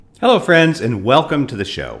Hello, friends, and welcome to the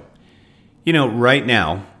show. You know, right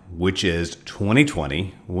now, which is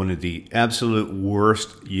 2020, one of the absolute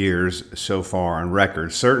worst years so far on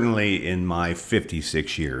record, certainly in my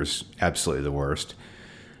 56 years, absolutely the worst.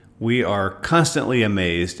 We are constantly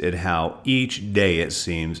amazed at how each day it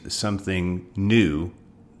seems something new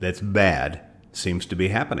that's bad seems to be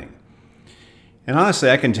happening. And honestly,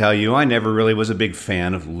 I can tell you, I never really was a big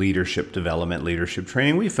fan of leadership development, leadership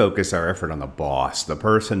training. We focus our effort on the boss, the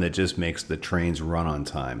person that just makes the trains run on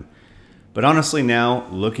time. But honestly, now,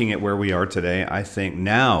 looking at where we are today, I think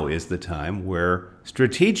now is the time where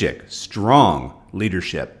strategic, strong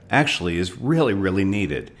leadership actually is really, really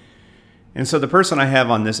needed. And so the person I have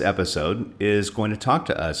on this episode is going to talk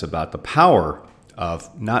to us about the power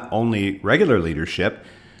of not only regular leadership,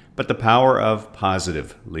 but the power of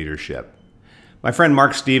positive leadership. My friend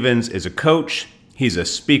Mark Stevens is a coach, he's a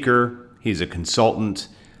speaker, he's a consultant.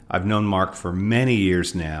 I've known Mark for many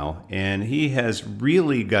years now, and he has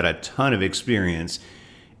really got a ton of experience,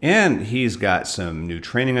 and he's got some new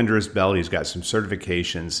training under his belt, he's got some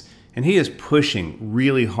certifications, and he is pushing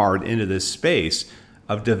really hard into this space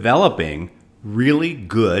of developing really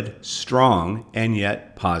good, strong, and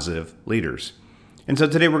yet positive leaders. And so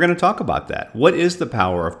today we're going to talk about that. What is the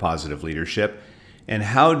power of positive leadership? And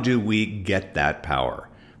how do we get that power?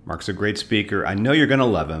 Mark's a great speaker. I know you're going to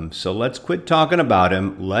love him. So let's quit talking about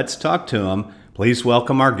him. Let's talk to him. Please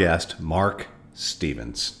welcome our guest, Mark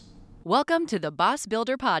Stevens. Welcome to the Boss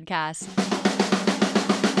Builder Podcast.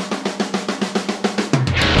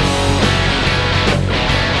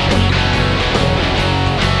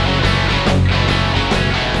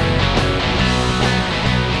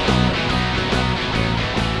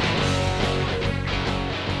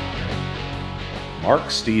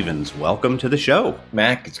 Mark Stevens, welcome to the show.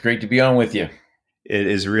 Mac, it's great to be on with you. It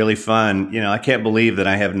is really fun. You know, I can't believe that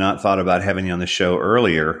I have not thought about having you on the show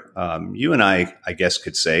earlier. You and I guess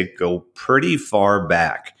could say, go pretty far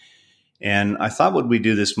back. And I thought what we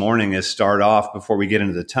do this morning is start off before we get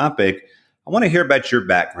into the topic. I want to hear about your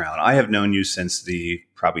background. I have known you since the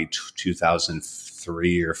probably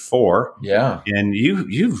 2003 or 4. Yeah. And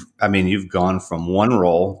you've gone from one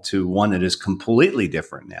role to one that is completely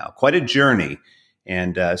different now. Quite a journey.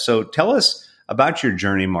 And so tell us about your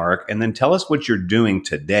journey, Mark, and then tell us what you're doing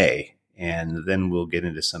today, and then we'll get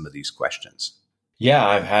into some of these questions. Yeah,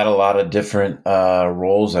 I've had a lot of different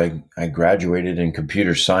roles. I graduated in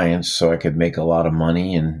computer science so I could make a lot of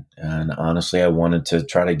money. And honestly, I wanted to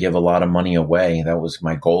try to give a lot of money away. That was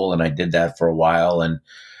my goal. And I did that for a while and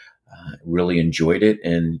really enjoyed it.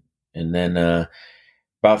 And then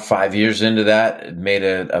about 5 years into that, it made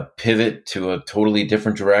a pivot to a totally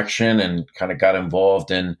different direction and kind of got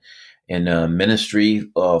involved in ministry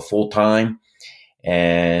full time.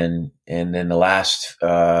 And then the last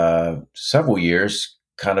several years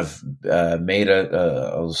kind of made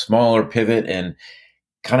a smaller pivot and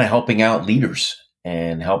kind of helping out leaders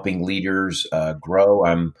and helping leaders grow.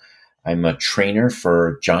 I'm a trainer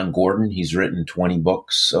for John Gordon. He's written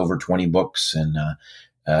over 20 books, and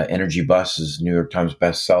Energy Bus is New York Times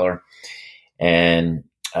bestseller. And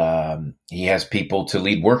he has people to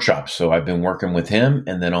lead workshops. So I've been working with him.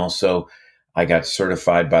 And then also I got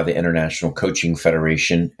certified by the International Coaching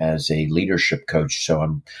Federation as a leadership coach.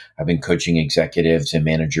 So I've been coaching executives and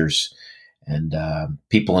managers and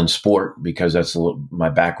people in sport, because that's my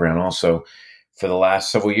background also, for the last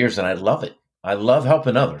several years. And I love it. I love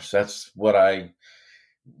helping others. That's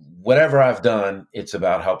whatever I've done, it's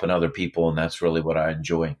about helping other people. And that's really what I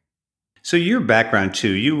enjoy. So your background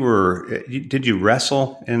too, did you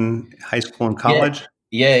wrestle in high school and college?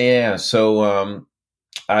 Yeah. So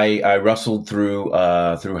I wrestled through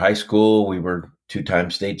high school. We were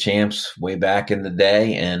 2-time state champs way back in the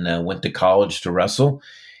day, and went to college to wrestle,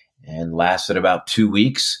 and lasted about 2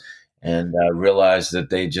 weeks, and realized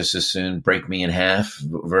that they just as soon break me in half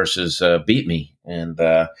versus beat me. And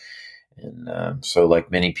so,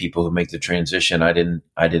 like many people who make the transition, I didn't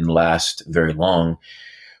last very long.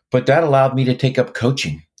 But that allowed me to take up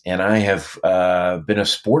coaching. And I have been a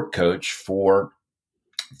sport coach for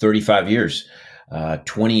 35 years,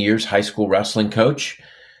 20 years high school wrestling coach.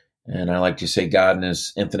 And I like to say God in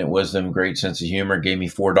his infinite wisdom, great sense of humor, gave me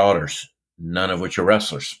 4 daughters, none of which are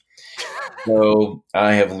wrestlers. So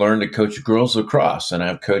I have learned to coach girls lacrosse, and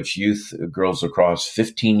I've coached youth girls lacrosse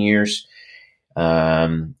 15 years.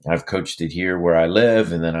 I've coached it here where I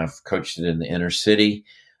live, and then I've coached it in the inner city.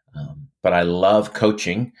 But I love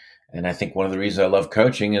coaching. And I think one of the reasons I love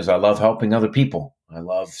coaching is I love helping other people. I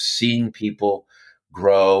love seeing people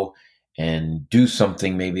grow and do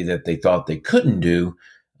something maybe that they thought they couldn't do,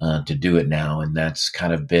 to do it now. And that's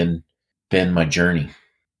kind of been my journey.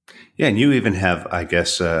 Yeah, and you even have, I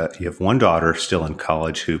guess, you have one daughter still in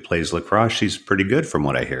college who plays lacrosse. She's pretty good from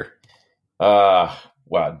what I hear. Uh,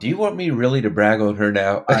 wow. Do you want me really to brag on her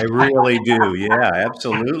now? I really do. Yeah,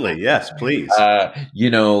 absolutely. Yes, please.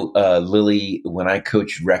 Lily, when I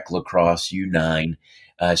coached rec lacrosse U9,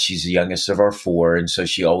 she's the youngest of our four. And so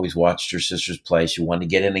she always watched her sisters play. She wanted to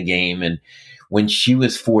get in a game. And when she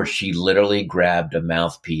was four, she literally grabbed a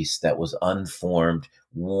mouthpiece that was unformed,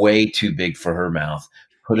 way too big for her mouth,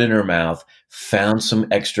 put it in her mouth, found some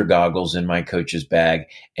extra goggles in my coach's bag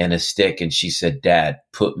and a stick. And she said, "Dad,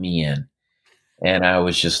 put me in." And I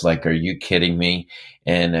was just like, "Are you kidding me?"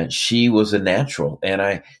 And she was a natural.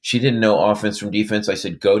 And she didn't know offense from defense. I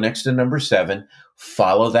said, "Go next to number 7,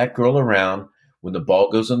 follow that girl around. When the ball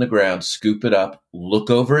goes on the ground, scoop it up, look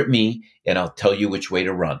over at me, and I'll tell you which way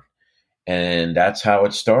to run." And that's how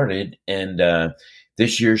it started. And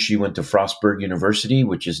this year she went to Frostburg University,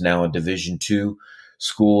 which is now a Division II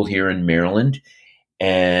school here in Maryland.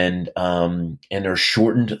 And in their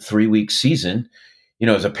shortened 3-week season,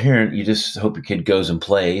 as a parent, you just hope your kid goes and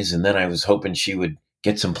plays. And then I was hoping she would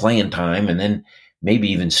get some playing time and then maybe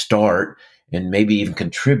even start and maybe even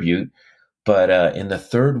contribute. But in the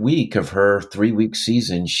third week of her 3-week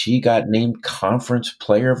season, she got named Conference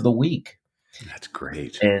Player of the Week. That's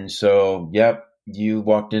great. And so, yep, you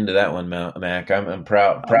walked into that one, Mac. I'm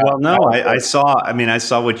proud. Well, no, I saw. I mean, I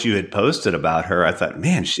saw what you had posted about her. I thought,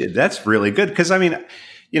 man, that's really good. Because I mean,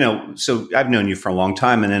 so I've known you for a long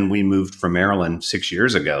time, and then we moved from Maryland 6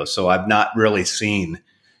 years ago. So I've not really seen,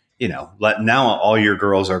 now all your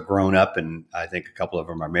girls are grown up, and I think a couple of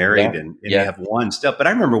them are married, and you have one still. But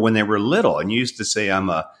I remember when they were little, and you used to say, "I'm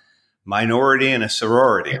a minority in a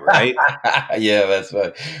sorority," right? Yeah, that's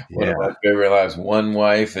one of my favorite lives. 1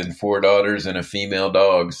 wife and 4 daughters and a female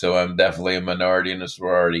dog. So I'm definitely a minority in a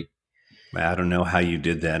sorority. I don't know how you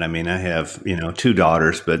did that. I mean, I have, 2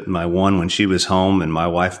 daughters, but my one, when she was home, and my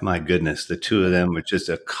wife, my goodness, the two of them were just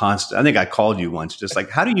a constant. I think I called you once, just like,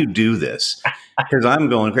 how do you do this? Because I'm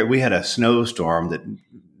going crazy. We had a snowstorm that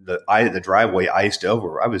the driveway iced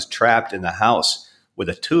over. I was trapped in the house with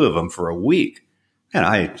the 2 of them for a week. And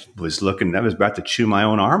I was about to chew my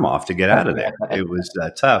own arm off to get out of there. It was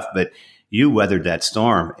tough, but you weathered that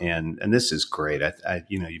storm, and this is great.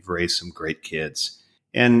 You've raised some great kids.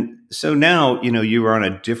 And so now, you are on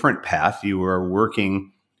a different path. You are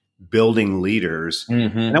working, building leaders.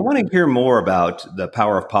 Mm-hmm. And I want to hear more about the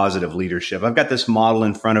power of positive leadership. I've got this model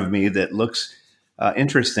in front of me that looks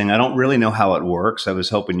interesting. I don't really know how it works. I was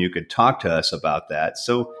hoping you could talk to us about that.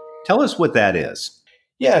 So tell us what that is.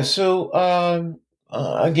 Yeah. So,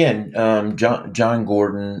 again, John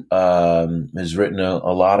Gordon has written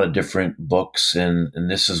a lot of different books, and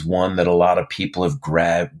this is one that a lot of people have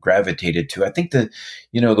gravitated to. I think that,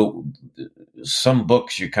 some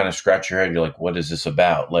books you kind of scratch your head, you're like, what is this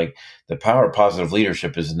about? Like, The Power of Positive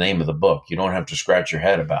Leadership is the name of the book. You don't have to scratch your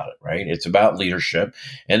head about it, right? It's about leadership,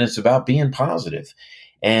 and it's about being positive.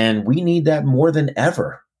 And we need that more than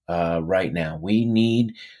ever right now. We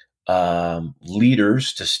need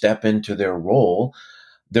leaders to step into their role.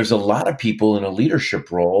 There's a lot of people in a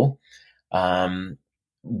leadership role,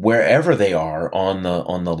 wherever they are on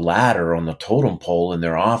the ladder, on the totem pole in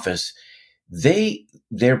their office. They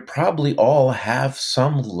probably all have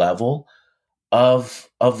some level of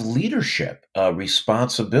leadership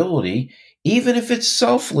responsibility, even if it's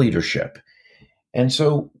self leadership. And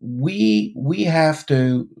so we have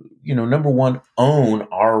to, number one, own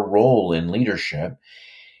our role in leadership.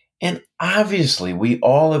 And obviously, we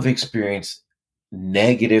all have experienced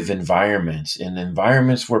negative environments and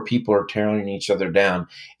environments where people are tearing each other down.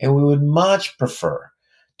 And we would much prefer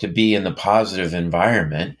to be in the positive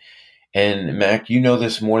environment. And Mac, you know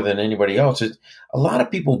this more than anybody else. A lot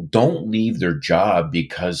of people don't leave their job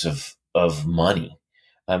because of money.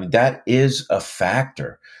 That is a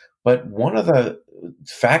factor. But one of the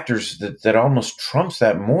factors that almost trumps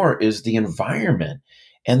that more is the environment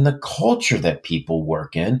and the culture that people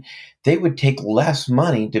work in. They would take less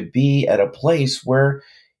money to be at a place where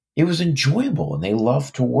it was enjoyable and they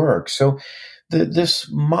love to work. So this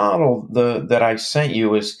model that I sent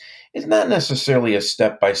you is not necessarily a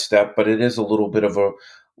step-by-step, but it is a little bit of a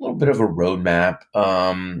roadmap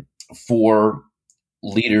for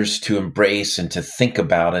leaders to embrace and to think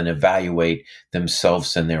about and evaluate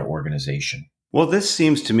themselves and their organization. Well, this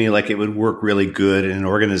seems to me like it would work really good in an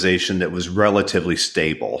organization that was relatively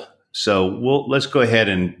stable. So let's go ahead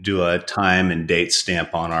and do a time and date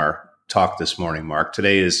stamp on our talk this morning, Mark.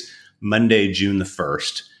 Today is Monday, June the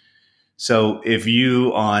 1st. So if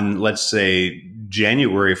you on, let's say,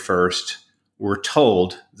 January 1st were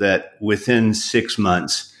told that within 6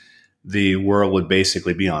 months, the world would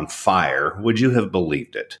basically be on fire, would you have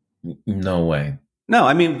believed it? No way. No,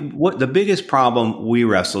 I mean, what the biggest problem we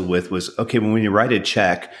wrestled with was, okay, when you write a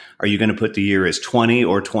check, are you going to put the year as 20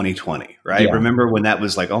 or 2020, right? Yeah. Remember when that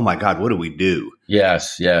was like, oh my God, what do we do?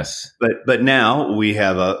 Yes. Yes. But now we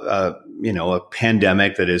have a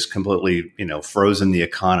pandemic that has completely, frozen the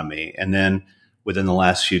economy. And then within the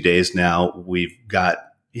last few days now, we've got,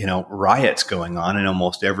 riots going on in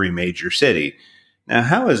almost every major city. Now,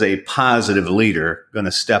 how is a positive leader going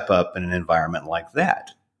to step up in an environment like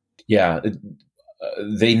that? Yeah.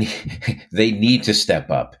 They they need to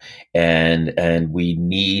step up, and we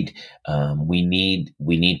need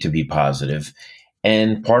to be positive.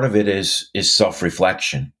 And part of it is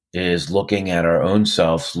self-reflection, is looking at our own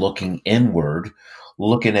selves, looking inward,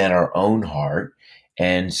 looking at our own heart,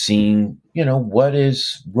 and seeing what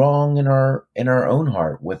is wrong in our own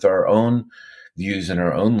heart, with our own views in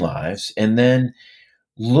our own lives, and then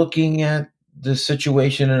looking at the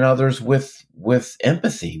situation in others with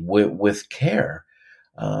empathy, with care.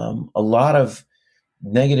 A lot of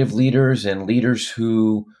negative leaders and leaders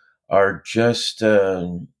who are just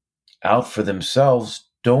out for themselves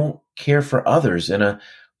don't care for others. And a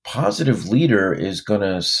positive leader is going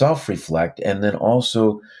to self-reflect, and then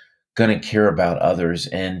also going to care about others.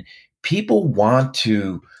 And people want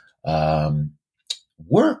to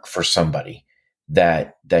work for somebody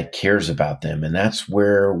that cares about them. And that's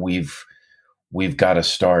where we've got to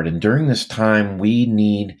start. And during this time, we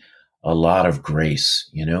need a lot of grace.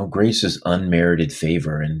 Grace is unmerited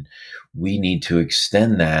favor, and we need to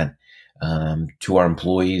extend that to our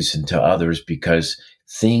employees and to others, because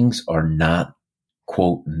things are not,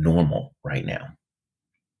 quote, normal right now.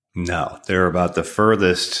 No, they're about the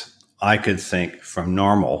furthest I could think from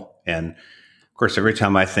normal. And of course, every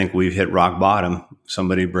time I think we've hit rock bottom,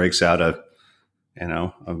 somebody breaks out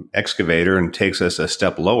an excavator and takes us a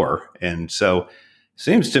step lower. And so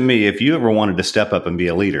seems to me, if you ever wanted to step up and be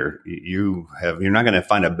a leader, you're not going to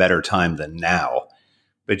find a better time than now.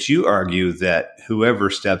 But you argue that whoever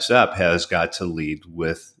steps up has got to lead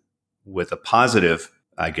with a positive,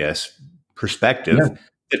 I guess, perspective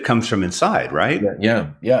that comes from inside, right?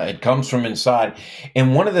 Yeah. It comes from inside.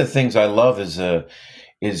 And one of the things I love is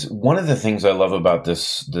one of the things I love about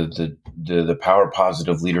this, the power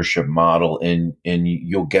positive leadership model, and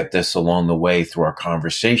you'll get this along the way through our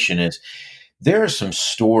conversation, is there are some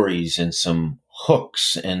stories and some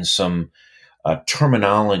hooks and some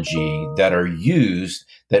terminology that are used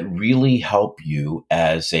that really help you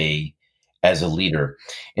as a leader.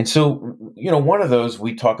 And so, one of those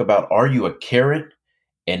we talk about: are you a carrot,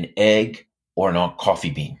 an egg, or a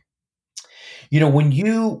coffee bean? When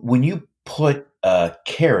you put a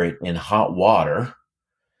carrot in hot water,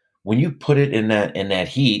 when you put it in that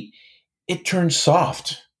heat, it turns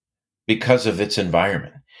soft because of its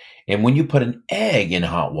environment. And when you put an egg in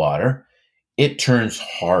hot water, it turns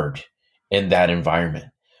hard in that environment.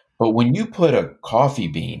 But when you put a coffee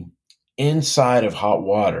bean inside of hot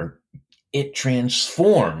water, it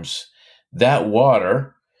transforms that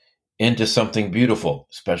water into something beautiful,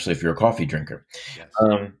 especially if you're a coffee drinker.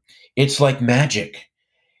 Yes. It's like magic.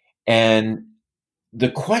 And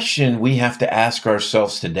the question we have to ask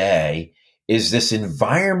ourselves today is, this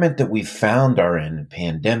environment that we found are in,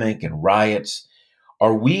 pandemic and riots,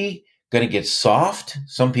 are we going to get soft?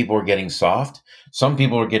 Some people are getting soft. Some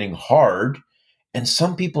people are getting hard. And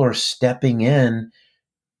some people are stepping in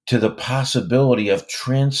to the possibility of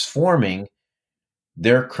transforming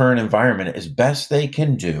their current environment as best they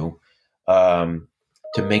can do to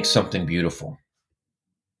make something beautiful.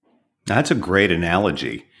 That's a great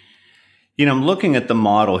analogy. I'm looking at the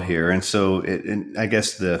model here, and so I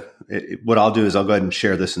guess what I'll do is I'll go ahead and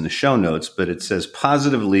share this in the show notes, but it says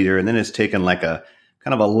positive leader, and then it's taken like a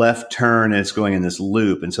kind of a left turn, and it's going in this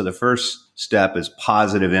loop. And so the first step is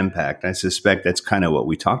positive impact. I suspect that's kind of what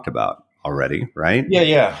we talked about already, right?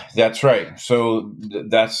 Yeah, that's right. So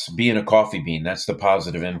that's being a coffee bean. That's the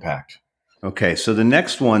positive impact. Okay, so the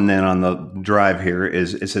next one then on the drive here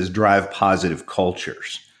is, it says drive positive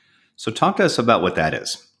cultures. So talk to us about what that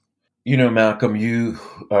is. Malcolm,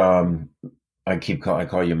 I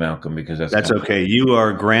call you Malcolm because that's okay. You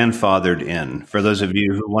are grandfathered in. For those of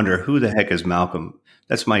you who wonder who the heck is Malcolm,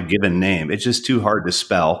 that's my given name. It's just too hard to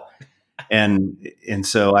spell. And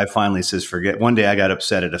so I finally says, forget. One day I got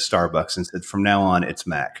upset at a Starbucks and said, from now on, it's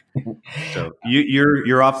Mac. So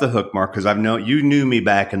you're off the hook, Mark, because you knew me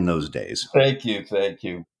back in those days. Thank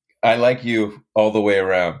you. I like you all the way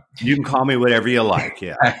around. You can call me whatever you like.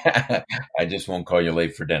 Yeah. I just won't call you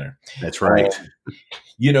late for dinner. That's right.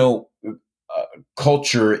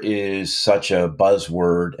 Culture is such a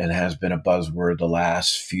buzzword and has been a buzzword the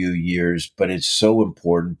last few years, but it's so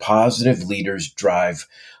important. Positive leaders drive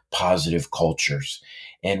positive cultures.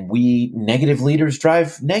 And we negative leaders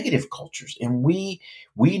drive negative cultures, and we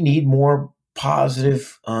need more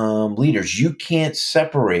positive leaders. You can't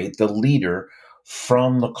separate the leader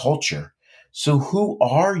from the culture. So who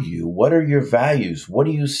are you? What are your values? What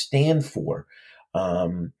do you stand for?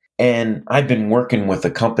 And I've been working with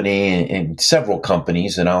a company and several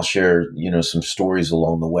companies, and I'll share, some stories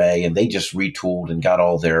along the way. And they just retooled and got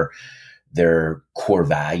all their core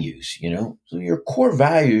values. So your core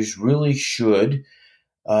values really should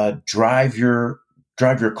drive your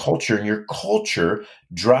culture, and your culture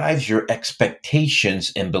drives your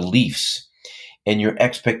expectations and beliefs, and your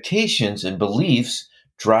expectations and beliefs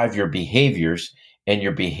drive your behaviors, and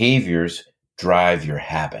your behaviors drive your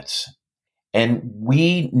habits. And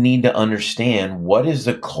we need to understand what is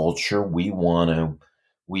the culture we want to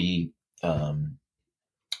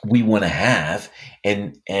have,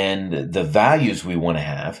 and the values we want to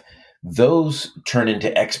have. Those turn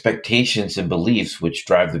into expectations and beliefs, which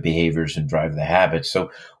drive the behaviors and drive the habits.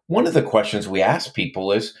 So one of the questions we ask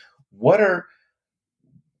people is,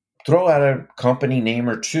 throw out a company name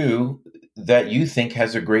or two that you think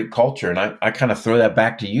has a great culture. And I kind of throw that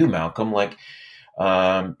back to you, Malcolm, like,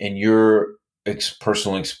 in your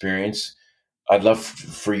personal experience, I'd love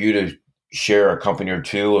for you to share a company or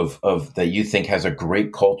two of that you think has a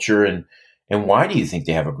great culture, and why do you think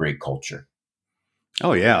they have a great culture?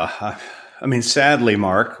 Oh, yeah. I mean, sadly,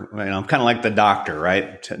 Mark, I'm kind of like the doctor,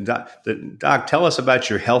 right? Doc, tell us about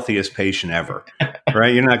your healthiest patient ever,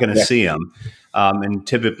 right? You're not going to Yeah. see them. And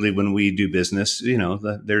typically when we do business,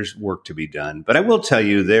 there's work to be done. But I will tell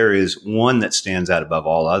you, there is one that stands out above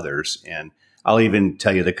all others. And I'll even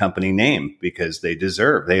tell you the company name because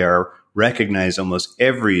they are recognized almost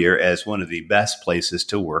every year as one of the best places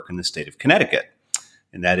to work in the state of Connecticut.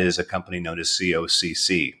 And that is a company known as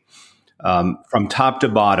COCC. From top to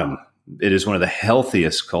bottom, it is one of the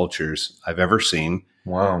healthiest cultures I've ever seen.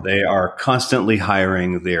 Wow. They are constantly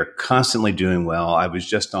hiring. They are constantly doing well. I was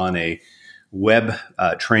just on a web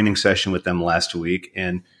training session with them last week,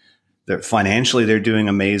 and financially they're doing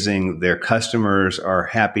amazing. Their customers are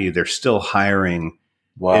happy. They're still hiring.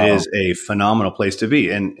 Wow. It is a phenomenal place to be.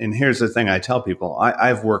 And here's the thing I tell people.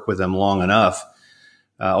 I've worked with them long enough,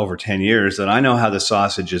 over 10 years, that I know how the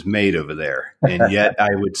sausage is made over there. And yet I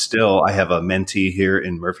have a mentee here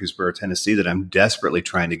in Murfreesboro, Tennessee, that I'm desperately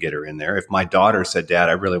trying to get her in there. If my daughter said, Dad,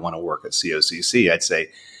 I really want to work at COCC, I'd say,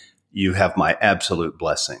 you have my absolute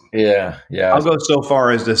blessing. Yeah. I'll go so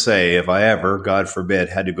far as to say, if I ever, God forbid,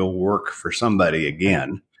 had to go work for somebody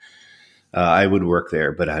again, I would work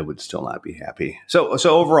there, but I would still not be happy. So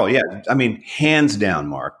overall, yeah, I mean, hands down,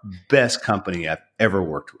 Mark, best company I've ever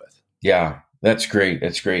worked with. Yeah, that's great.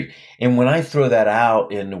 That's great. And when I throw that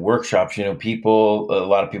out in the workshops, a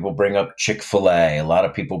lot of people bring up Chick-fil-A. A lot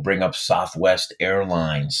of people bring up Southwest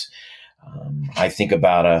Airlines. I think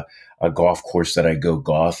about a golf course that I go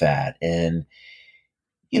golf at, and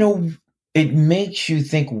it makes you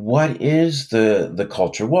think, what is the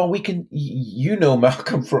culture? Well, we can,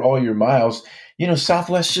 Malcolm, for all your miles,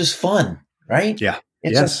 Southwest is fun, right? Yeah.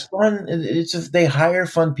 It's they hire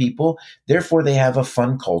fun people, therefore they have a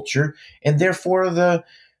fun culture, and therefore the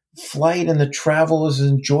flight and the travel is as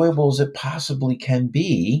enjoyable as it possibly can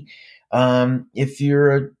be. If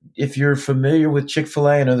you're familiar with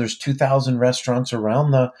Chick-fil-A, I know there's 2,000 restaurants around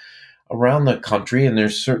the country, and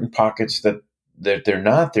there's certain pockets that they're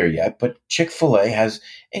not there yet, but Chick-fil-A has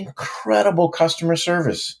incredible customer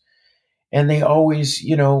service. And they always,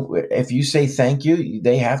 if you say thank you,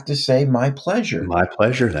 they have to say my pleasure. My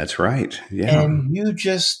pleasure. That's right. Yeah. And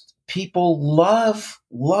people love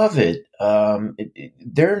it.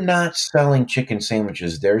 They're not selling chicken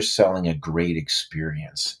sandwiches. They're selling a great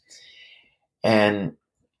experience. And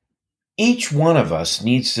each one of us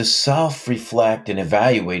needs to self-reflect and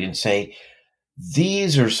evaluate and say,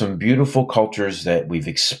 these are some beautiful cultures that we've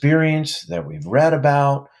experienced, that we've read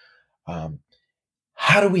about.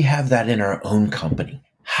 How do we have that in our own company?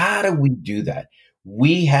 How do we do that?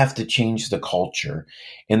 We have to change the culture.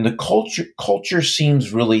 And the culture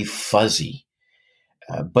seems really fuzzy,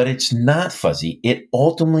 but it's not fuzzy. It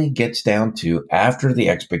ultimately gets down to, after the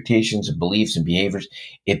expectations and beliefs and behaviors,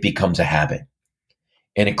 it becomes a habit.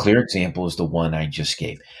 And a clear example is the one I just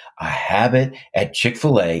gave. A habit at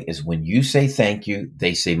Chick-fil-A is when you say thank you,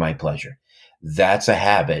 they say my pleasure. That's a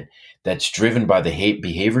habit that's driven by the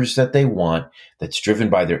behaviors that they want, that's driven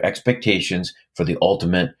by their expectations for the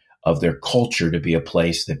ultimate of their culture to be a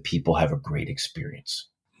place that people have a great experience.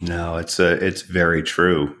 No, it's very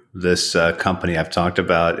true. This company I've talked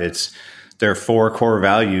about, their 4 core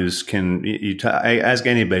values. I ask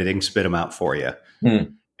anybody, they can spit them out for you.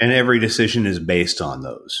 And every decision is based on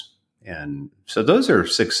those. And so those are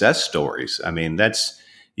success stories. I mean,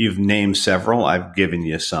 You've named several. I've given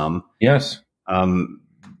you some. Yes. Um,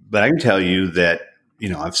 but I can tell you that,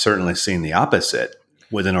 I've certainly seen the opposite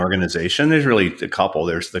with an organization. There's really a couple.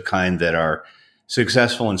 There's the kind that are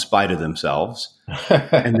successful in spite of themselves.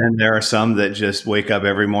 And then there are some that just wake up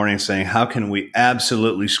every morning saying, how can we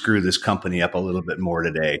absolutely screw this company up a little bit more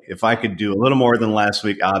today? If I could do a little more than last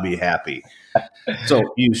week, I'll be happy. So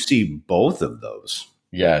you see both of those.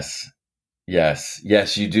 Yes.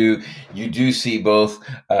 Yes, you do. You do see both.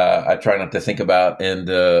 I try not to think about and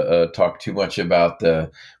talk too much about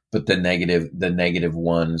the negative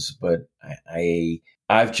ones. But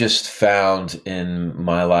I've just found in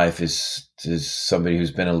my life as somebody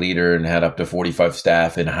who's been a leader and had up to 45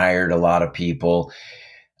 staff and hired a lot of people.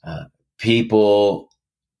 People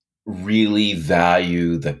really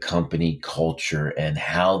value the company culture and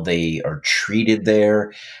how they are treated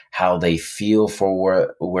there, how they feel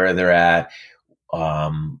for where they're at,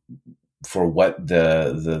 for what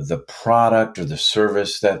the product or the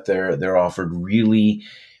service that they're offered really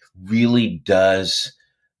does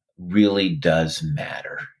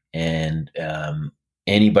matter. And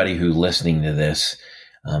anybody who listening to this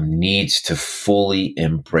needs to fully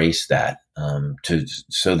embrace that,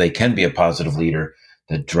 so they can be a positive leader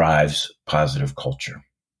that drives positive culture.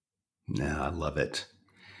 Yeah, I love it.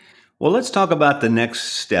 Well, let's talk about the next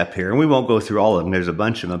step here. And we won't go through all of them. There's a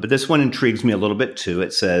bunch of them. But this one intrigues me a little bit too.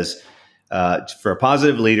 It says, for a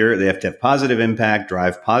positive leader, they have to have positive impact,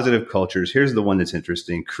 drive positive cultures. Here's the one that's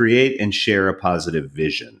interesting. Create and share a positive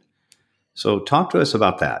vision. So talk to us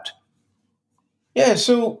about that. Yeah,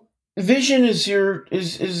 so vision is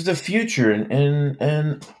the future,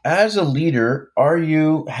 and as a leader,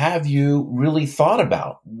 have you really thought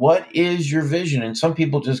about what is your vision? And some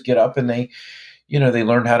people just get up and they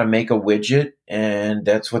learn how to make a widget, and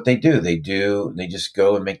that's what they do. They just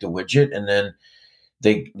go and make the widget, and then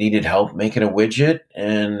they needed help making a widget,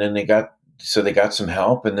 and then they got some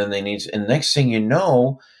help, and then and next thing you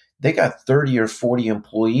know, they got 30 or 40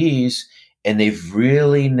 employees, and they've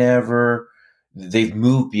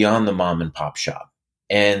moved beyond the mom and pop shop,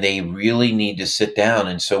 and they really need to sit down.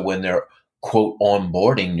 And so when they're, quote,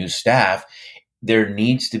 onboarding new staff, there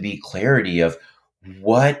needs to be clarity of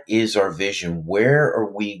what is our vision? Where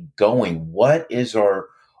are we going? What is our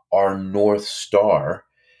North Star?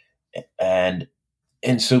 And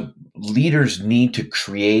so leaders need to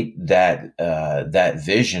create that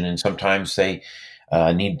vision. And sometimes they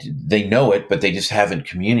know it, but they just haven't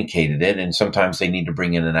communicated it. And sometimes they need to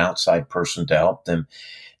bring in an outside person to help them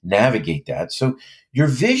navigate that. So your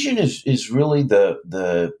vision is really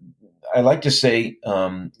I like to say,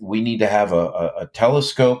 we need to have a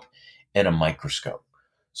telescope and a microscope.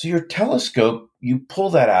 So your telescope, you pull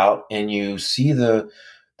that out and you see the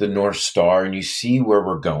North Star and you see where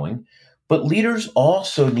we're going. But leaders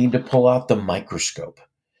also need to pull out the microscope.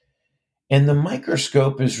 And the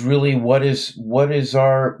microscope is really what are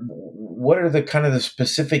the kind of the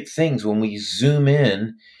specific things when we zoom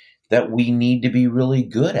in that we need to be really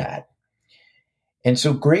good at. And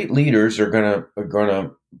so great leaders are going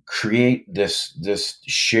to create this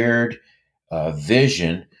shared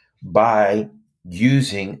vision by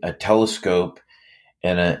using a telescope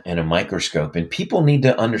and a microscope. And people need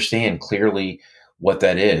to understand clearly what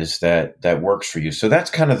that is that works for you. So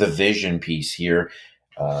that's kind of the vision piece here.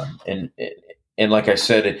 And like I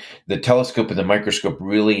said, the telescope and the microscope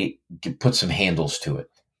really put some handles to it.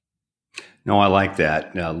 No, I like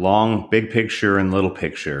that. Long, big picture and little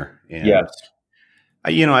picture. And, yes.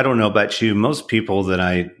 I don't know about you. Most people that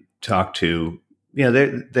I talk to,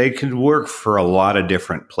 they could work for a lot of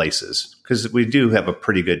different places because we do have a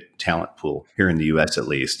pretty good talent pool here in the U.S. at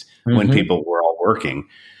least when people were all working.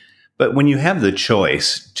 But when you have the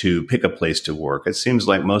choice to pick a place to work, it seems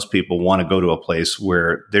like most people want to go to a place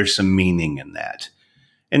where there's some meaning in that.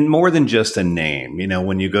 And more than just a name,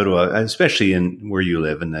 when you go to especially in where you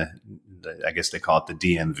live in the I guess they call it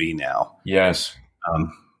the DMV now. Yes.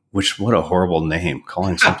 What a horrible name,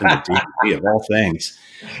 calling something the DMV of all things.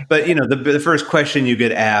 But, the first question you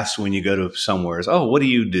get asked when you go to somewhere is, oh, what do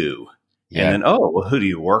you do? Yeah. And then, oh, well, who do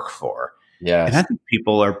you work for? Yeah. And I think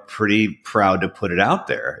people are pretty proud to put it out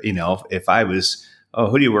there. If I was, oh,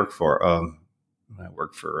 who do you work for? I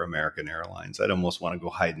work for American Airlines. I'd almost want to go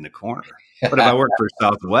hide in the corner. But if I worked for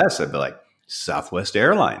Southwest, I'd be like, Southwest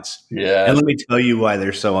Airlines. Yeah. And let me tell you why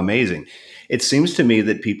they're so amazing. It seems to me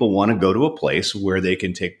that people want to go to a place where they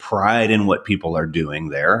can take pride in what people are doing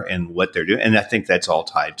there and what they're doing. And I think that's all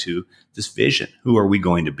tied to this vision. Who are we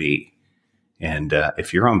going to be? And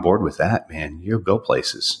if you're on board with that, man, you'll go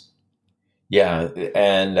places. Yeah,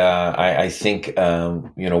 and I think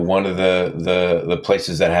one of the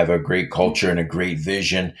places that have a great culture and a great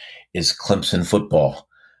vision is Clemson football.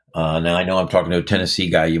 Now I know I'm talking to a Tennessee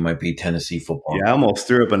guy. You might be Tennessee football. Yeah, I almost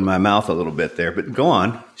threw up in my mouth a little bit there, but go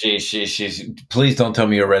on. She's. Please don't tell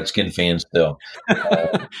me you're a Redskin fan still.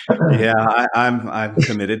 Yeah, I'm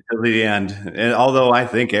committed to the end. And although I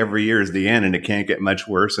think every year is the end and it can't get much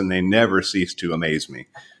worse, and they never cease to amaze me.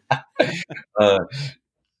 uh,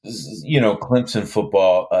 Clemson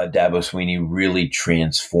football, Dabo Swinney really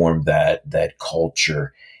transformed that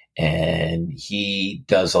culture. And he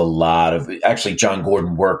does a lot of, actually, John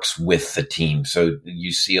Gordon works with the team. So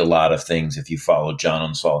you see a lot of things. If you follow John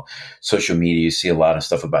on social media, you see a lot of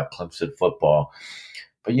stuff about Clemson football.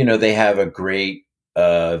 But, they have a great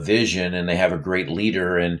vision, and they have a great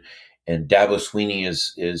leader. And Dabo Swinney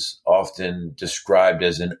is often described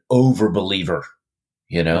as an overbeliever,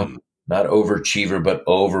 not overachiever, but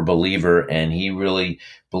overbeliever. And he really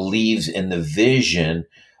believes in the vision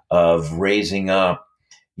of raising up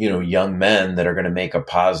young men that are going to make a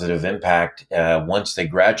positive impact once they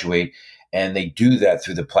graduate, and they do that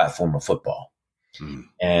through the platform of football. Mm.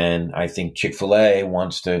 And I think Chick-fil-A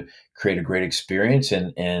wants to create a great experience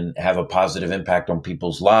and have a positive impact on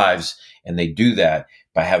people's lives, and they do that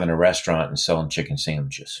by having a restaurant and selling chicken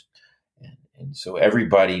sandwiches. And so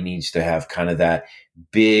everybody needs to have kind of that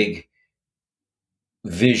big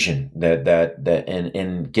vision that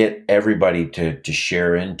and get everybody to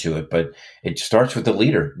share into it. But it starts with the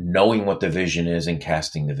leader knowing what the vision is and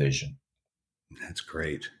casting the vision. That's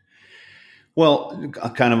great. Well,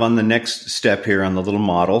 kind of on the next step here on the little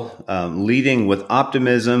model, leading with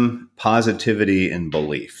optimism, positivity, and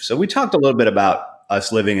belief. So we talked a little bit about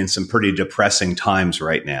us living in some pretty depressing times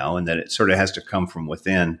right now, and that it sort of has to come from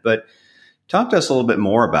within. But talk to us a little bit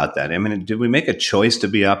more about that. I mean, did we make a choice to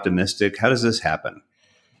be optimistic? How does this happen?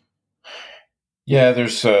 Yeah,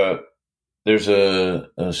 there's a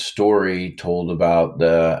story told about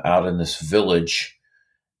out in this village,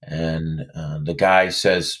 and the guy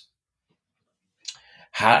says,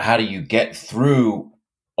 how do you get through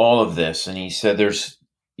all of this? And he said, there's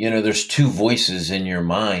two voices in your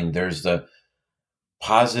mind. There's the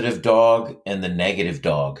positive dog and the negative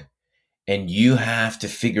dog, and you have to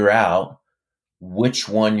figure out which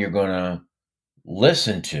one you're going to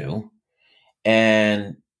listen to.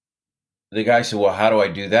 And the guy said, well, how do I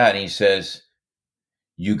do that? And he says,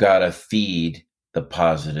 you got to feed the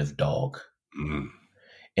positive dog. Mm-hmm.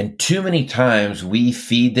 And too many times we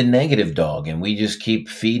feed the negative dog, and we just keep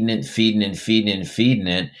feeding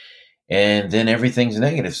it. And then everything's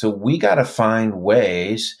negative. So we got to find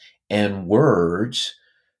ways and words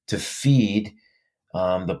to feed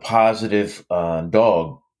the positive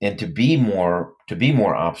dog, and to be more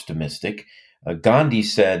optimistic. Gandhi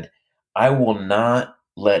said, I will not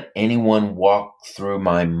let anyone walk through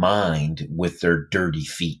my mind with their dirty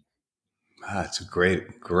feet. That's a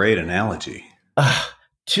great analogy.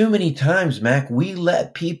 Too many times, Mac, we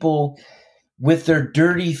let people with their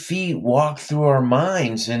dirty feet walk through our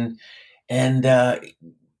minds, and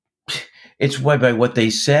it's by what they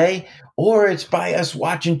say, or it's by us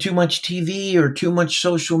watching too much TV or too much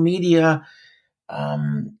social media.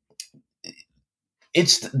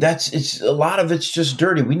 It's a lot of it's just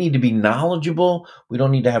dirty. We need to be knowledgeable. We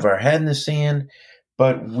don't need to have our head in the sand,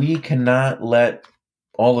 but we cannot let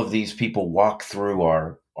all of these people walk through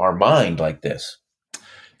our mind like this.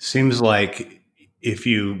 Seems like if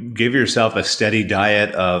you give yourself a steady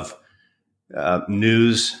diet of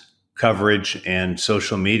news coverage and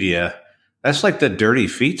social media, that's like the dirty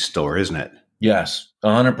feet store, isn't it? Yes,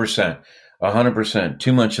 100%.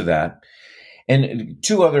 Too much of that. And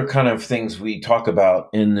two other kind of things we talk about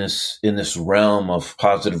in this realm of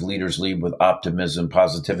positive leaders lead with optimism,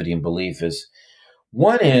 positivity, and belief is,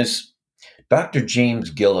 one is Dr. James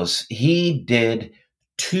Gillis. He did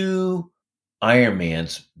 2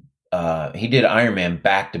 Ironmans. He did Ironman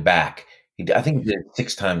back to back. I think he did it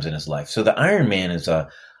 6 times in his life. So the Ironman is a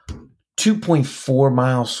 2.4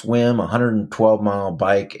 mile swim, 112 mile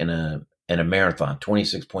bike, and a marathon,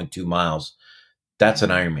 26.2 miles. That's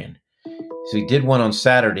an Ironman. So he did one on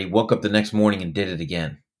Saturday, woke up the next morning and did it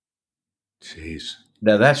again. Jeez.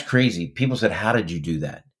 Now that's crazy. People said, how did you do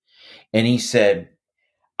that? And he said,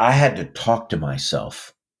 I had to talk to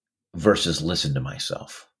myself versus listen to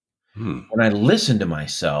myself. When I listened to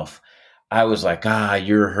myself, I was like,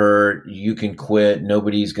 you're hurt. You can quit.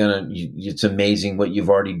 Nobody's it's amazing what you've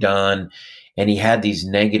already done. And he had these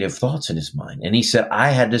negative thoughts in his mind. And he said, I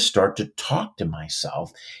had to start to talk to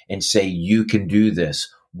myself and say, you can do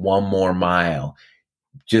this. 1 more mile.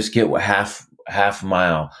 Just get half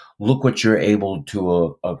mile. Look what you're able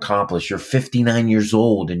to accomplish. You're 59 years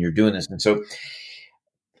old and you're doing this. And so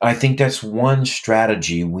I think that's one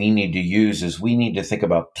strategy we need to use, is we need to think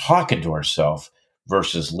about talking to ourselves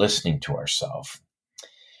versus listening to ourselves.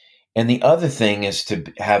 And the other thing is to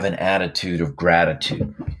have an attitude of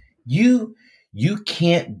gratitude. You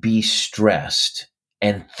can't be stressed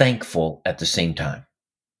and thankful at the same time.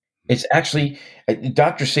 It's actually,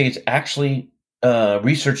 doctors say it's actually,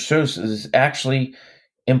 research shows it's actually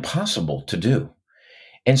impossible to do.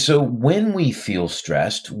 And so when we feel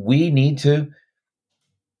stressed, we need to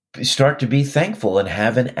start to be thankful and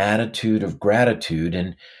have an attitude of gratitude.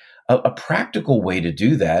 And a practical way to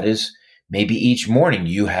do that is maybe each morning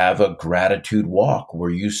you have a gratitude walk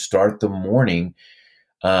where you start the morning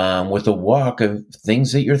with a walk of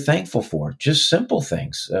things that you're thankful for, just simple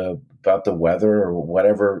things about the weather or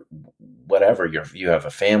whatever you have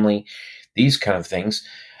a family, these kind of things.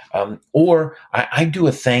 Or I do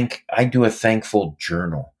a thankful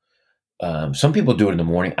journal. Some people do it in the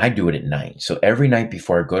morning. I do it at night. So every night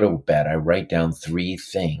before I go to bed, I write down 3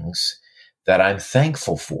 things that I'm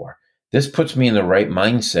thankful for. This puts me in the right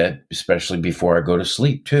mindset, especially before I go to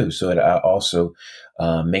sleep too. So it also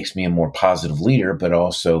makes me a more positive leader, but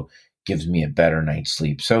also gives me a better night's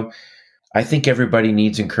sleep. So I think everybody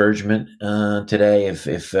needs encouragement today.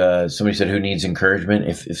 If somebody said who needs encouragement,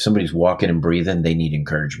 if somebody's walking and breathing, they need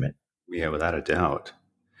encouragement. Yeah, without a doubt.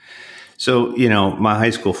 So, my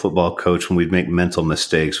high school football coach, when we'd make mental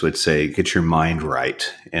mistakes, would say, get your mind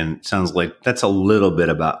right. And it sounds like that's a little bit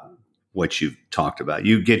about what you've talked about.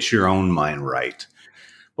 You get your own mind right.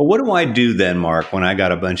 But what do I do then, Mark, when I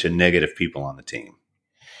got a bunch of negative people on the team?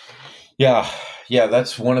 Yeah,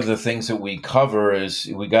 that's one of the things that we cover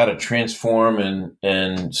is we got to transform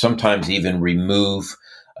and sometimes even remove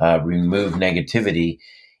negativity.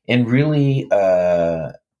 And really,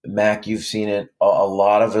 Mac, you've seen it. A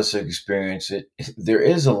lot of us have experienced it. There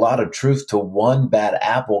is a lot of truth to one bad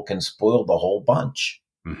apple can spoil the whole bunch.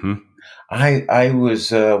 Mm-hmm. I've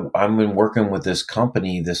been working with this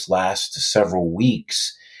company this last several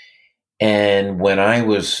weeks, and when I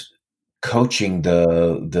was coaching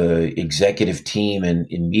the executive team and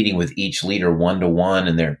in meeting with each leader 1-to-1,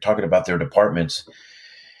 and they're talking about their departments,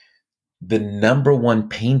 the number one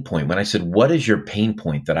pain point, when I said, what is your pain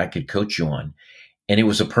point that I could coach you on? And it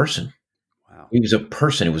was a person. Wow. It was a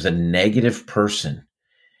person. It was a negative person.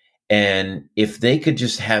 And if they could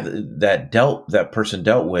just have that person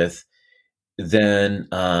dealt with, then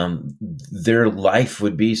their life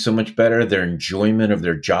would be so much better. Their enjoyment of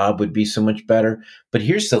their job would be so much better. But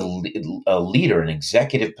here's a leader, an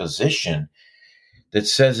executive position that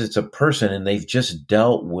says it's a person, and they've just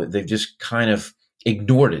kind of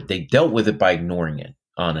ignored it. They dealt with it by ignoring it,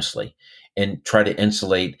 honestly, and try to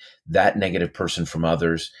insulate that negative person from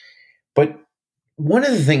others. But one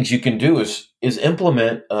of the things you can do is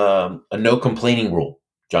implement a no complaining rule.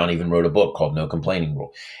 John even wrote a book called No Complaining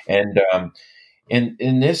Rule. And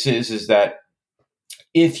this is that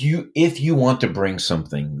if you want to bring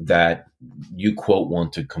something that you quote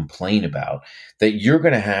want to complain about, that you're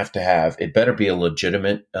going to have it better be a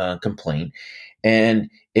legitimate complaint, and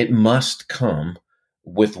it must come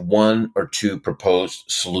with 1 or 2 proposed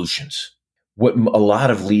solutions. What a lot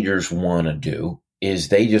of leaders want to do is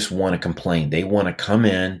they just want to complain. They want to come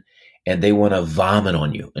in and they want to vomit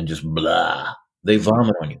on you and just blah. They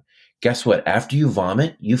vomit on you. Guess what? After you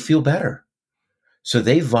vomit, you feel better. So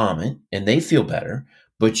they vomit and they feel better,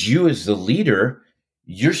 but you as the leader,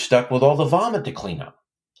 you're stuck with all the vomit to clean up.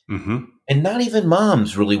 Mm-hmm. And not even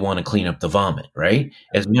moms really want to clean up the vomit, right?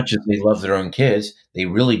 As much as they love their own kids, they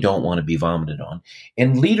really don't want to be vomited on.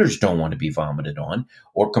 And leaders don't want to be vomited on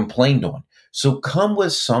or complained on. So come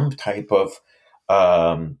with some type of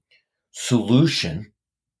solution.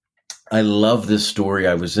 I love this story.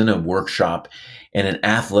 I was in a workshop and an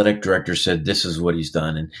athletic director said, this is what he's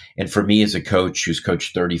done. And for me as a coach who's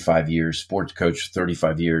coached 35 years, sports coach for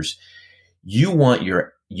 35 years, you want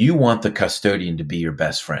the custodian to be your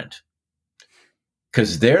best friend,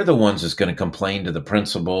 because they're the ones that's going to complain to the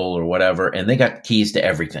principal or whatever. And they got keys to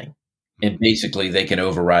everything. And basically they can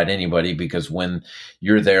override anybody, because when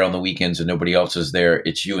you're there on the weekends and nobody else is there,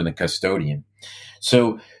 it's you and the custodian.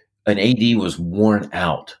 So an AD was worn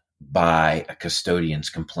out by a custodian's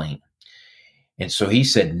complaint. And so he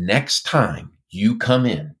said, next time you come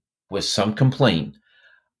in with some complaint,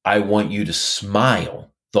 I want you to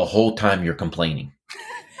smile the whole time you're complaining.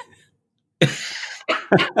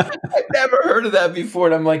 I've never heard of that before.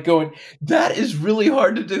 And I'm like going, that is really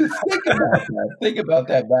hard to do. Think about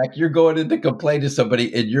that, Mac. You're going in to complain to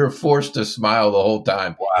somebody and you're forced to smile the whole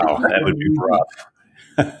time. Wow, that would be rough.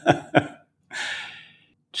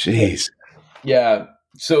 Jeez. Yeah.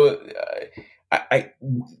 So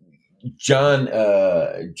John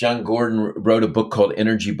Gordon wrote a book called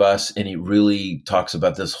Energy Bus, and he really talks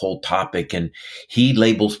about this whole topic, and he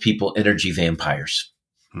labels people energy vampires.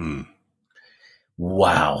 Hmm.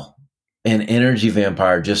 Wow. an energy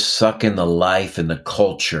vampire just sucking the life and the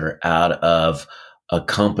culture out of a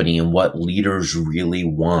company and what leaders really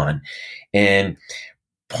want. And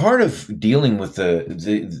part of dealing with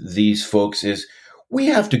these folks is we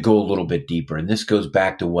have to go a little bit deeper. And this goes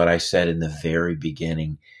back to what I said in the very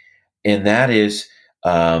beginning, and that is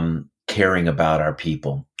caring about our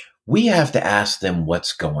people. We have to ask them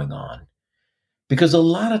what's going on. Because a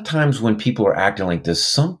lot of times when people are acting like this,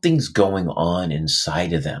 something's going on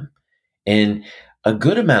inside of them. And a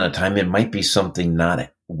good amount of time, it might be something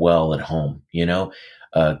not well at home,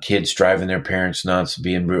 kids driving their parents nuts,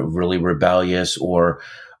 being really rebellious, or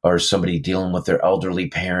somebody dealing with their elderly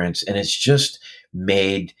parents. And it's just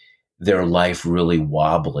made their life really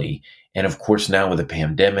wobbly. And of course, now with the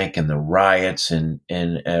pandemic and the riots and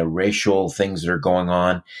racial things that are going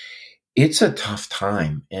on, it's a tough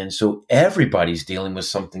time. And so everybody's dealing with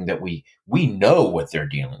something that we know what they're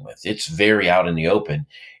dealing with. It's very out in the open.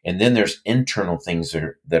 And then there's internal things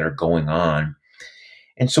that are going on.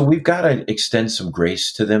 And so we've got to extend some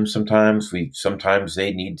grace to them sometimes. Sometimes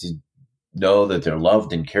they need to know that they're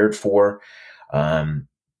loved and cared for. And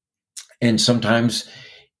sometimes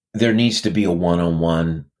there needs to be a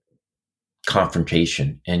one-on-one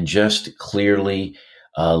confrontation and just clearly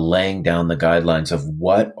laying down the guidelines of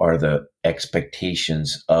what are the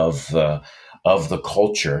expectations of the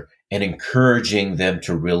culture and encouraging them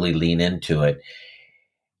to really lean into it.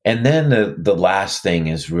 And then the last thing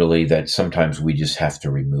is really that sometimes we just have to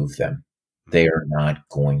remove them. They are not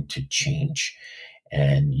going to change.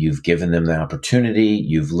 And you've given them the opportunity,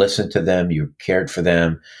 you've listened to them, you've cared for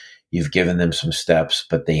them, you've given them some steps,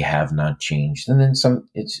 but they have not changed. And then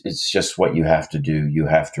it's just what you have to do. You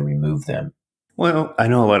have to remove them. Well, I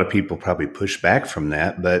know a lot of people probably push back from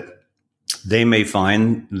that, but they may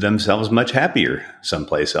find themselves much happier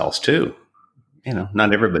someplace else too.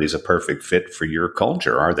 Not everybody's a perfect fit for your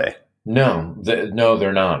culture, are they? No,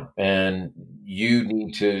 they're not. And you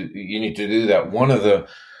need to do that. One of the,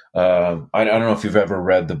 I don't know if you've ever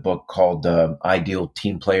read the book called Ideal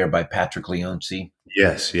Team Player by Patrick Lencioni.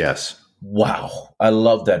 Yes. Wow. I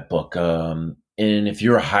love that book. And if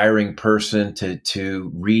you're a hiring person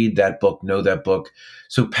to read that book, know that book.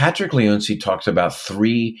 So Patrick Lencioni talks about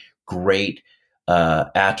 3 great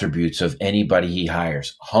attributes of anybody he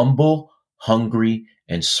hires: humble, hungry,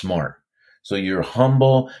 and smart. So you're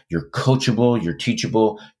humble, you're coachable, you're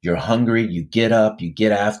teachable, you're hungry, you get up, you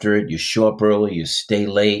get after it, you show up early, you stay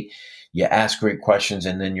late, you ask great questions,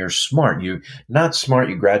 and then you're smart. You're not smart,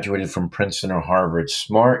 you graduated from Princeton or Harvard.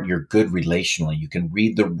 Smart, you're good relationally. You can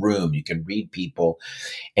read the room, you can read people,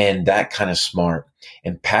 and that kind of smart.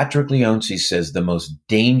 And Patrick Lencioni says the most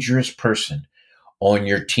dangerous person on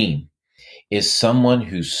your team is someone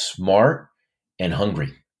who's smart and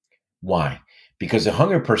hungry. Why? Because a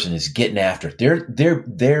hungry person is getting after it.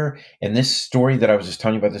 They're in this story that I was just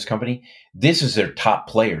telling you about this company. This is their top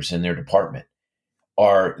players in their department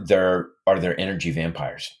are their energy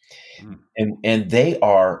vampires, and they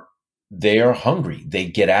are hungry. They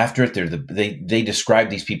get after it. They describe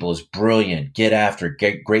these people as brilliant, get after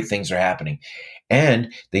it, great things are happening,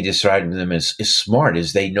 and they describe them as smart,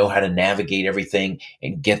 as they know how to navigate everything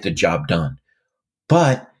and get the job done.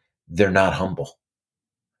 But they're not humble.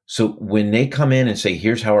 So when they come in and say,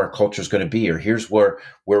 here's how our culture is going to be, or here's where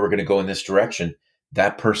we're going to go in this direction,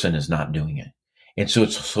 that person is not doing it. And so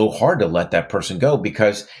it's so hard to let that person go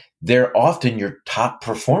because they're often your top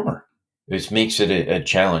performer. This makes it a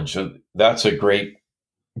challenge. So that's a great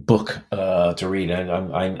book to read.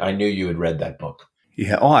 And I knew you had read that book.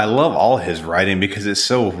 Yeah. Oh, I love all his writing because it's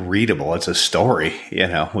so readable. It's a story,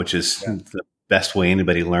 which is the best way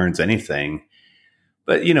anybody learns anything.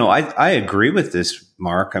 But, I agree with this,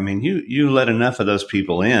 Mark. I mean, you let enough of those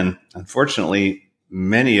people in. Unfortunately,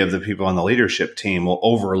 many of the people on the leadership team will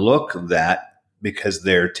overlook that because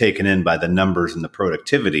they're taken in by the numbers and the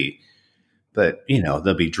productivity. But,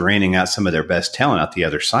 they'll be draining out some of their best talent out the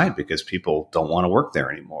other side because people don't want to work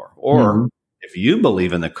there anymore. Or if you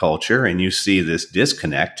believe in the culture and you see this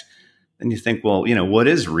disconnect, then you think, well, what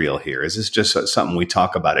is real here? Is this just something we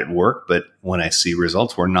talk about at work? But when I see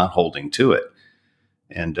results, we're not holding to it.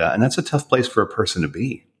 And that's a tough place for a person to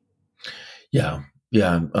be. Yeah.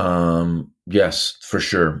 Yes, for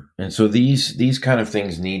sure. And so these kind of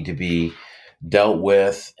things need to be dealt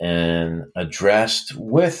with and addressed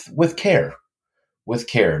with care,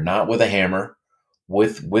 not with a hammer,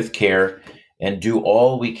 with care, and do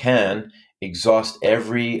all we can, exhaust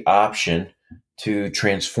every option to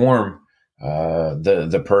transform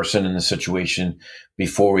the person in the situation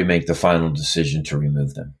before we make the final decision to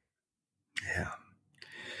remove them. Yeah.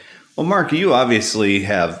 Well, Mark, you obviously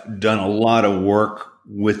have done a lot of work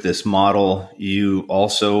with this model. You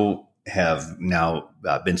also have now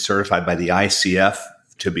been certified by the ICF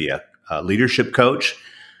to be a leadership coach,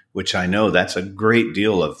 which I know that's a great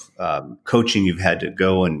deal of coaching you've had to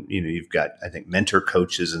go, and you've got, I think, mentor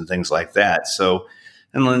coaches and things like that. So,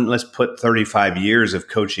 and then let's put 35 years of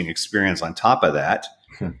coaching experience on top of that.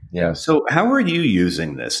 Yeah. So how are you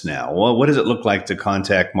using this now? Well, what does it look like to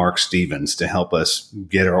contact Mark Stevens to help us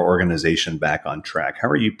get our organization back on track? How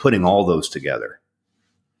are you putting all those together?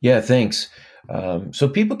 Yeah, thanks. So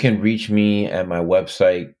people can reach me at my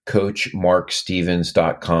website,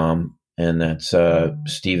 coachmarkstevens.com. And that's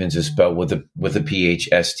Stevens is spelled with a PH,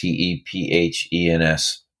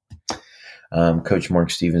 STEPHENS.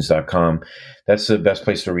 Coachmarkstevens.com. That's the best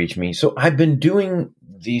place to reach me. So I've been doing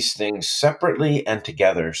these things separately and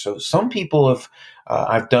together. So some people have,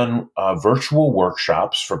 I've done virtual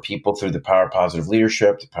workshops for people through the Power of Positive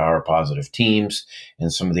Leadership, the Power of Positive Teams,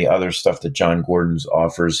 and some of the other stuff that John Gordon's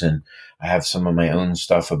offers. And I have some of my own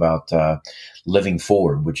stuff about Living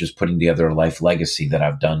Forward, which is putting together a life legacy that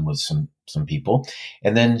I've done with some people.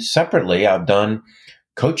 And then separately, I've done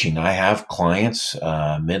coaching. I have clients,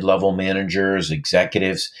 mid-level managers,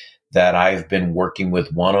 executives that I've been working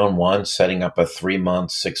with one-on-one, setting up a 3-month,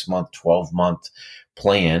 6-month, 12-month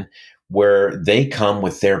plan where they come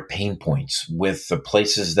with their pain points, with the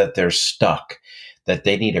places that they're stuck, that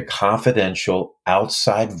they need a confidential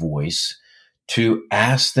outside voice to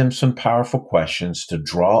ask them some powerful questions, to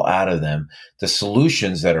draw out of them the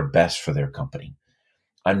solutions that are best for their company.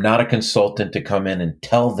 I'm not a consultant to come in and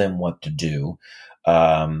tell them what to do.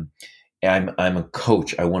 I'm a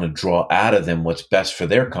coach. I want to draw out of them what's best for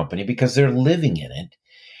their company because they're living in it.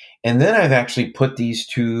 And then I've actually put these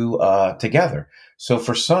two together. So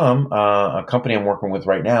for some, a company I'm working with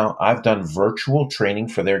right now, I've done virtual training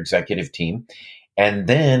for their executive team and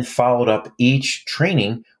then followed up each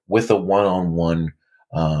training with a one-on-one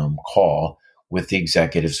call with the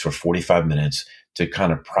executives for 45 minutes to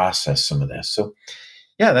kind of process some of this. So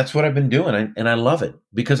yeah, that's what I've been doing. And I love it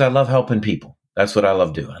because I love helping people. That's what I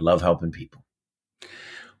love doing. I love helping people.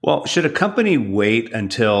 Well, should a company wait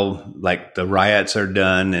until like the riots are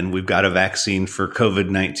done and we've got a vaccine for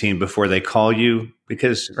COVID-19 before they call you?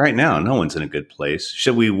 Because right now, no one's in a good place.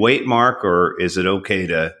 Should we wait, Mark, or is it okay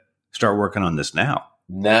to start working on this now?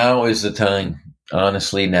 Now is the time.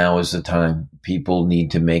 Honestly, now is the time. People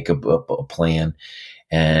need to make a plan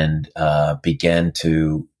and begin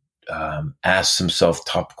to ask themselves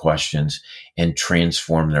tough questions and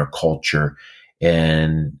transform their culture.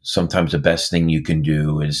 And sometimes the best thing you can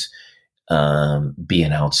do is be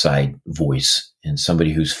an outside voice and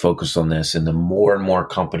somebody who's focused on this. And the more and more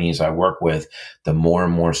companies I work with, the more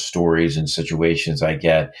and more stories and situations I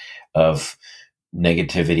get of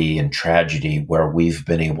negativity and tragedy where we've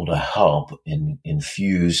been able to help and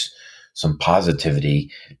infuse some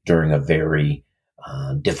positivity during a very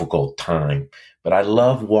difficult time. But I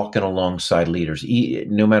love walking alongside leaders.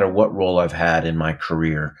 No matter what role I've had in my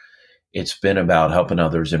career, it's been about helping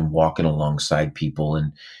others and walking alongside people.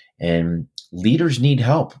 And leaders need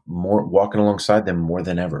help, more walking alongside them more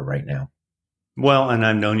than ever right now. Well, and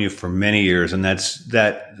I've known you for many years, and that's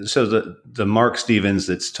that. So the Mark Stevens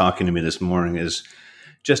that's talking to me this morning is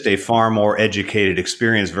just a far more educated,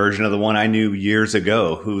 experienced version of the one I knew years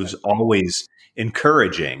ago, who's always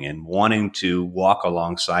encouraging and wanting to walk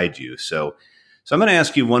alongside you. So I'm going to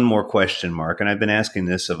ask you one more question, Mark, and I've been asking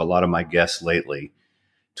this of a lot of my guests lately.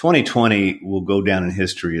 2020 will go down in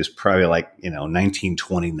history as probably like,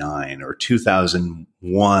 1929 or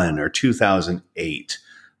 2001 or 2008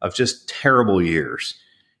 of just terrible years.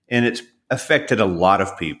 And it's affected a lot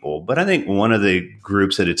of people. But I think one of the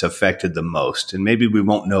groups that it's affected the most, and maybe we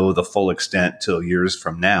won't know the full extent till years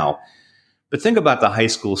from now, but think about the high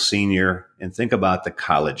school senior and think about the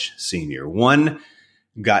college senior. One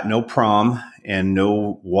got no prom and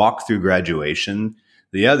no walk through graduation.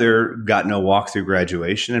 The other got no walk through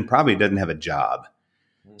graduation and probably doesn't have a job.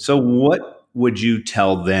 So what would you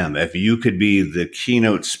tell them if you could be the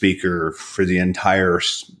keynote speaker for the entire,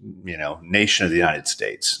 nation of the United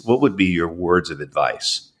States? What would be your words of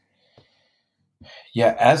advice?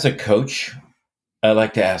 Yeah, as a coach, I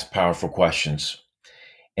like to ask powerful questions.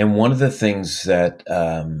 And one of the things that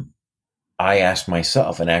I asked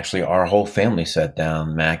myself, and actually our whole family sat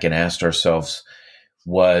down, Mac, and asked ourselves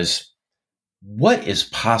was, what is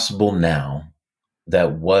possible now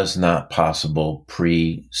that was not possible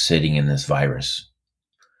pre-sitting in this virus?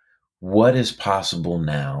 What is possible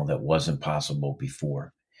now that wasn't possible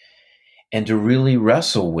before? And to really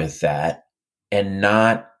wrestle with that and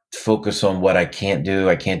not focus on what I can't do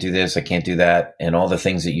this, I can't do that, and all the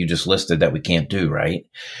things that you just listed that we can't do, right?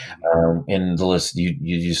 In the list,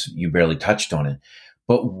 you barely touched on it.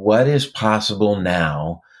 But what is possible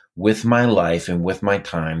now with my life and with my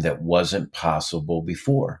time that wasn't possible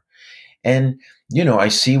before. And, I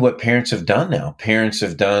see what parents have done now. Parents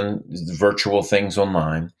have done virtual things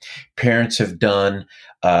online. Parents have done,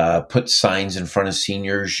 put signs in front of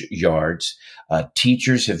seniors' yards.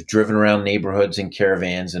 Teachers have driven around neighborhoods in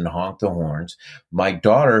caravans and honked the horns. My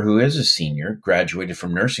daughter, who is a senior, graduated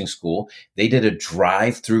from nursing school. They did a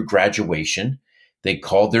drive-through graduation. They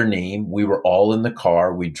called their name. We were all in the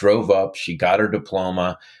car. We drove up. She got her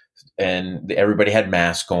diploma. And everybody had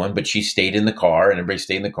masks on, but she stayed in the car and everybody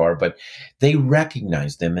stayed in the car, but they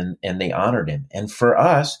recognized them and they honored him. And for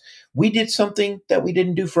us, we did something that we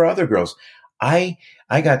didn't do for other girls. I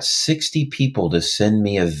got 60 people to send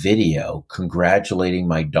me a video congratulating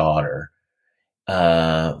my daughter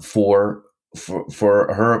for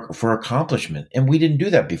her accomplishment. And we didn't do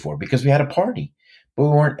that before because we had a party, but we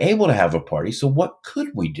weren't able to have a party. So what could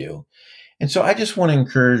we do? And so I just want to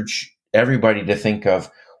encourage everybody to think of,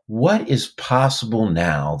 what is possible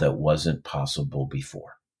now that wasn't possible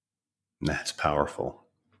before? That's powerful.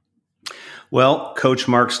 Well,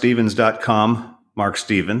 CoachMarkStevens.com, Mark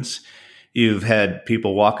Stevens. You've had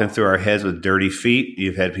people walking through our heads with dirty feet.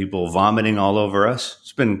 You've had people vomiting all over us.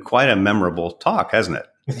 It's been quite a memorable talk, hasn't it?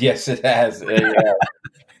 Yes, it has.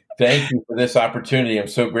 Thank you for this opportunity. I'm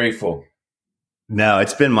so grateful. No,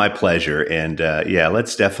 it's been my pleasure. And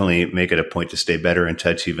let's definitely make it a point to stay better in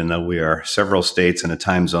touch, even though we are several states and a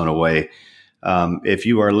time zone away. If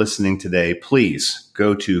you are listening today, please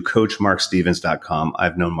go to CoachMarkStevens.com.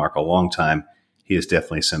 I've known Mark a long time. He is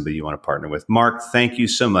definitely somebody you want to partner with. Mark, thank you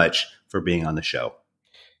so much for being on the show.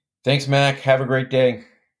 Thanks, Mac. Have a great day.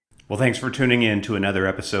 Well, thanks for tuning in to another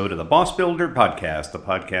episode of the Boss Builder Podcast, the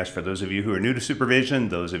podcast for those of you who are new to supervision,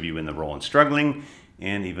 those of you in the role and struggling,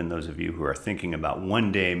 and even those of you who are thinking about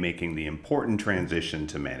one day making the important transition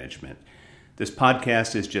to management. This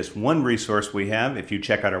podcast is just one resource we have. If you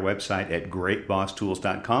check out our website at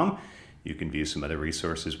greatbosstools.com, you can view some other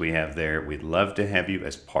resources we have there. We'd love to have you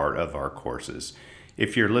as part of our courses.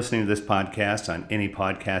 If you're listening to this podcast on any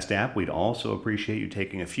podcast app, we'd also appreciate you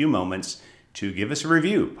taking a few moments to give us a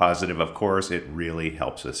review. Positive, of course. It really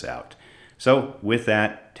helps us out. So with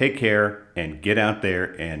that, take care and get out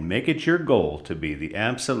there and make it your goal to be the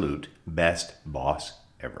absolute best boss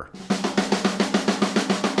ever.